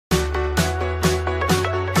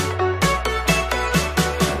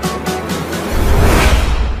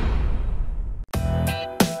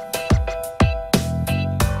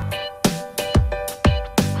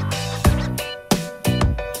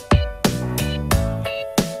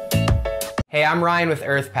Hey, I'm Ryan with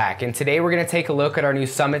EarthPack, and today we're going to take a look at our new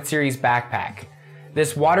Summit Series backpack.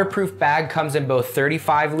 This waterproof bag comes in both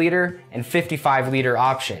 35 liter and 55 liter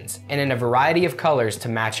options, and in a variety of colors to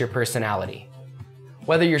match your personality.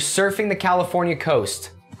 Whether you're surfing the California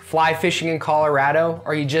coast, fly fishing in Colorado,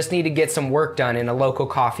 or you just need to get some work done in a local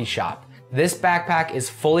coffee shop, this backpack is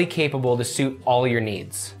fully capable to suit all your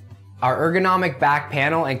needs. Our ergonomic back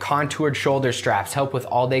panel and contoured shoulder straps help with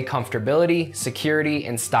all-day comfortability, security,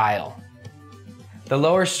 and style. The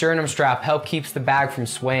lower sternum strap helps keep the bag from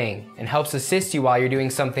swaying and helps assist you while you're doing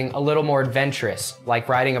something a little more adventurous, like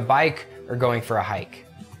riding a bike or going for a hike.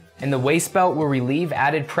 And the waist belt will relieve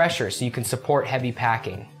added pressure so you can support heavy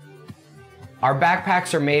packing. Our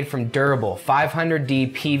backpacks are made from durable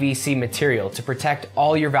 500D PVC material to protect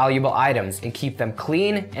all your valuable items and keep them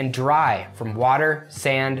clean and dry from water,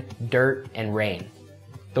 sand, dirt, and rain.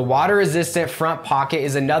 The water-resistant front pocket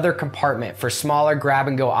is another compartment for smaller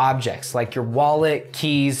grab-and-go objects like your wallet,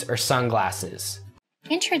 keys, or sunglasses.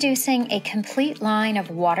 Introducing a complete line of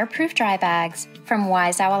waterproof dry bags from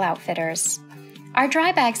Wise Owl Outfitters. Our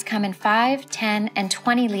dry bags come in 5, 10, and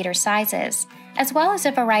 20 liter sizes, as well as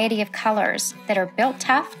a variety of colors that are built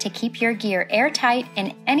tough to keep your gear airtight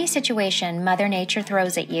in any situation Mother Nature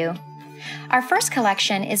throws at you. Our first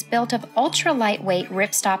collection is built of ultra-lightweight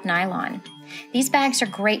ripstop nylon. These bags are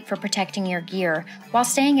great for protecting your gear while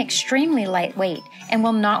staying extremely lightweight and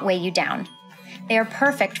will not weigh you down. They are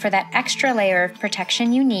perfect for that extra layer of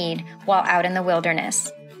protection you need while out in the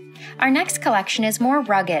wilderness. Our next collection is more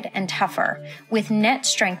rugged and tougher, with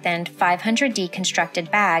net-strengthened 500D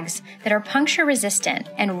constructed bags that are puncture-resistant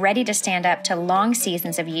and ready to stand up to long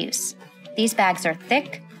seasons of use. These bags are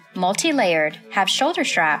thick, multi-layered, have shoulder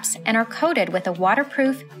straps, and are coated with a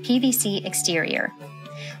waterproof PVC exterior.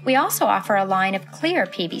 We also offer a line of clear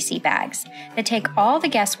PVC bags that take all the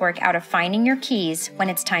guesswork out of finding your keys when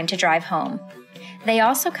it's time to drive home. They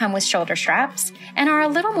also come with shoulder straps and are a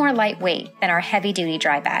little more lightweight than our heavy-duty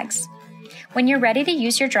dry bags. When you're ready to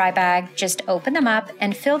use your dry bag, just open them up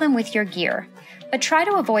and fill them with your gear, but try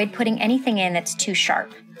to avoid putting anything in that's too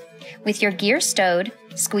sharp. With your gear stowed,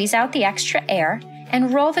 squeeze out the extra air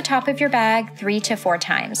and roll the top of your bag 3 to 4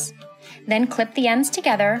 times. Then clip the ends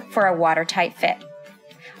together for a watertight fit.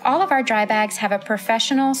 All of our dry bags have a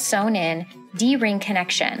professional sewn-in D-ring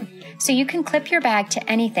connection, so you can clip your bag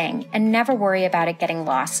to anything and never worry about it getting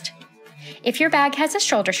lost. If your bag has a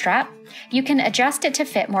shoulder strap, you can adjust it to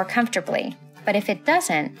fit more comfortably, but if it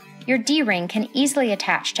doesn't, your D-ring can easily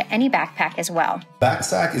attach to any backpack as well.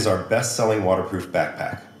 BackSåk is our best-selling waterproof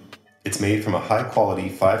backpack. It's made from a high-quality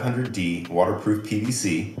 500D waterproof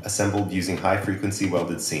PVC assembled using high-frequency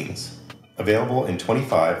welded seams. Available in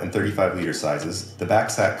 25 and 35 liter sizes, the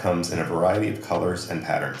BackSåk comes in a variety of colors and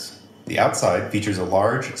patterns. The outside features a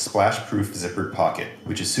large, splash-proof zippered pocket,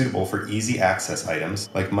 which is suitable for easy access items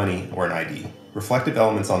like money or an ID. Reflective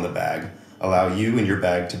elements on the bag allow you and your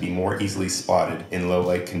bag to be more easily spotted in low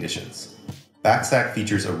light conditions. BackSåk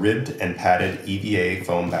features a ribbed and padded EVA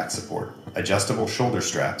foam back support, adjustable shoulder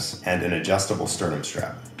straps, and an adjustable sternum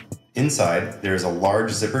strap. Inside, there is a large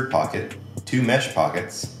zippered pocket, 2 mesh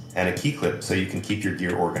pockets, and a key clip so you can keep your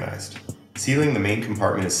gear organized. Sealing the main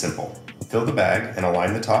compartment is simple. Fill the bag and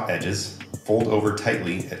align the top edges, fold over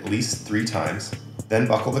tightly at least 3 times, then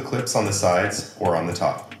buckle the clips on the sides or on the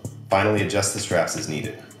top. Finally, adjust the straps as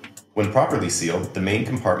needed. When properly sealed, the main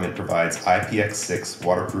compartment provides IPX6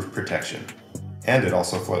 waterproof protection, and it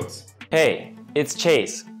also floats. Hey, it's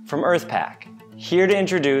Chase from EarthPack, here to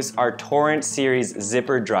introduce our Torrent Series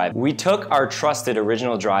Zippered Dry Bag. We took our trusted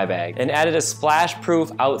original dry bag and added a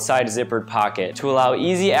splash-proof outside zippered pocket to allow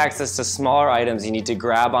easy access to smaller items you need to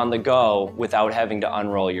grab on the go without having to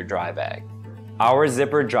unroll your dry bag. Our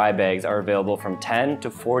zippered dry bags are available from 10 to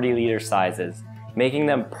 40 liter sizes, making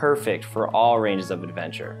them perfect for all ranges of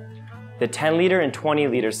adventure. The 10 liter and 20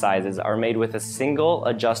 liter sizes are made with a single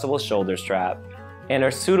adjustable shoulder strap and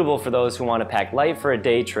are suitable for those who want to pack light for a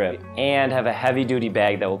day trip and have a heavy-duty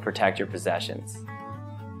bag that will protect your possessions.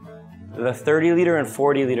 The 30 liter and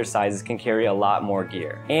 40 liter sizes can carry a lot more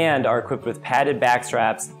gear and are equipped with padded back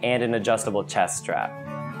straps and an adjustable chest strap.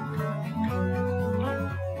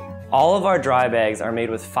 All of our dry bags are made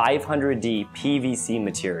with 500D PVC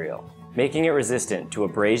material, making it resistant to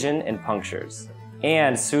abrasion and punctures,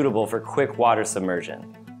 and suitable for quick water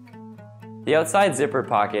submersion. The outside zipper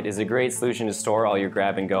pocket is a great solution to store all your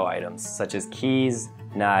grab-and-go items, such as keys,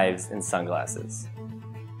 knives, and sunglasses.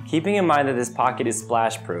 Keeping in mind that this pocket is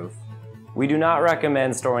splash-proof, we do not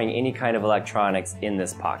recommend storing any kind of electronics in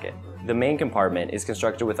this pocket. The main compartment is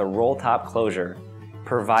constructed with a roll-top closure,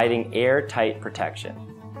 providing airtight protection.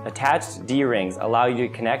 Attached D-rings allow you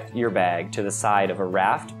to connect your bag to the side of a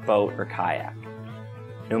raft, boat, or kayak.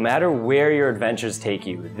 No matter where your adventures take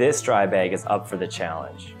you, this dry bag is up for the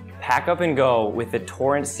challenge. Pack up and go with the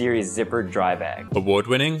Torrent Series zippered dry bag.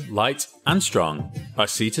 Award-winning, light, and strong, our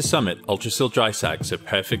Sea to Summit Ultra-Sil dry sacks are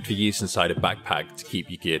perfect for use inside a backpack to keep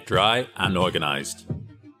your gear dry and organized.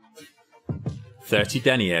 30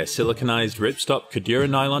 denier siliconized ripstop Cordura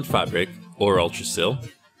nylon fabric, or Ultra-Sil,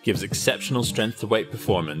 gives exceptional strength to weight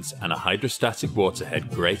performance and a hydrostatic water head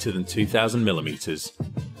greater than 2000 millimeters.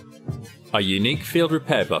 Our unique field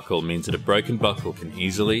repair buckle means that a broken buckle can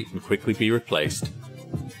easily and quickly be replaced.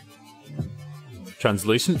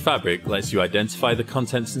 Translucent fabric lets you identify the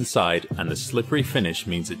contents inside, and the slippery finish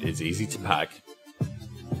means it is easy to pack.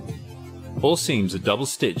 All seams are double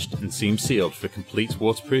stitched and seam sealed for complete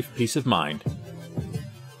waterproof peace of mind.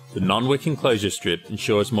 The non-wicking closure strip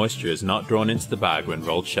ensures moisture is not drawn into the bag when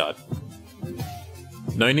rolled shut.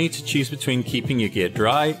 No need to choose between keeping your gear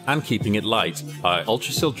dry and keeping it light. Our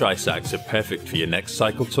Ultra-Sil dry sacks are perfect for your next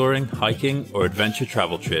cycle touring, hiking, or adventure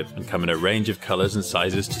travel trip and come in a range of colours and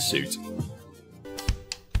sizes to suit.